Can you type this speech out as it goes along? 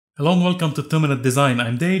Hello and welcome to 2-Minute Design.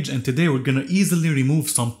 I'm Dage and today we're gonna easily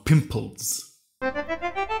remove some pimples.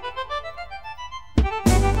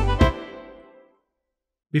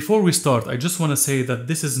 Before we start, I just want to say that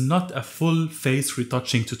this is not a full face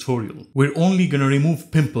retouching tutorial. We're only gonna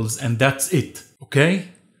remove pimples and that's it, okay?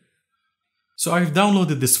 So I've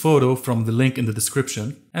downloaded this photo from the link in the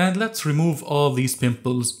description and let's remove all these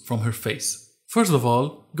pimples from her face. First of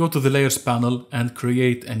all, go to the layers panel and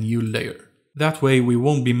create a new layer. That way we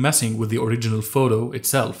won't be messing with the original photo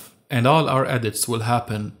itself and all our edits will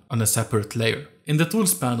happen on a separate layer. In the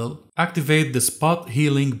tools panel, activate the spot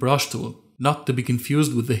healing brush tool, not to be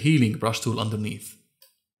confused with the healing brush tool underneath.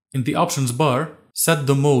 In the options bar, set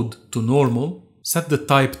the mode to normal, set the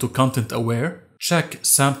type to content aware, check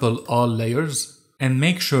sample all layers, and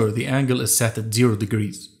make sure the angle is set at 0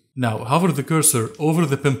 degrees. Now hover the cursor over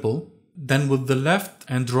the pimple, then with the left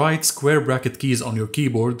and right square bracket keys on your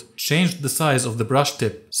keyboard, change the size of the brush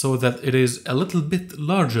tip so that it is a little bit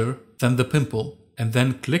larger than the pimple, and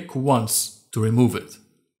then click once to remove it.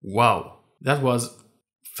 Wow, that was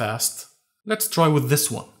fast. Let's try with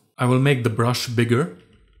this one. I will make the brush bigger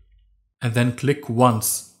and then click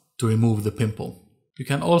once to remove the pimple. You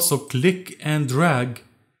can also click and drag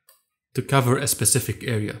to cover a specific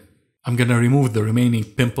area. I'm gonna remove the remaining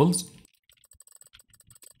pimples.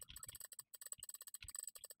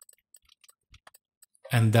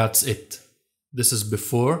 And that's it. This is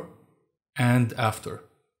before and after.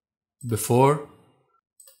 Before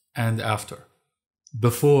and after.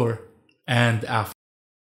 Before and after.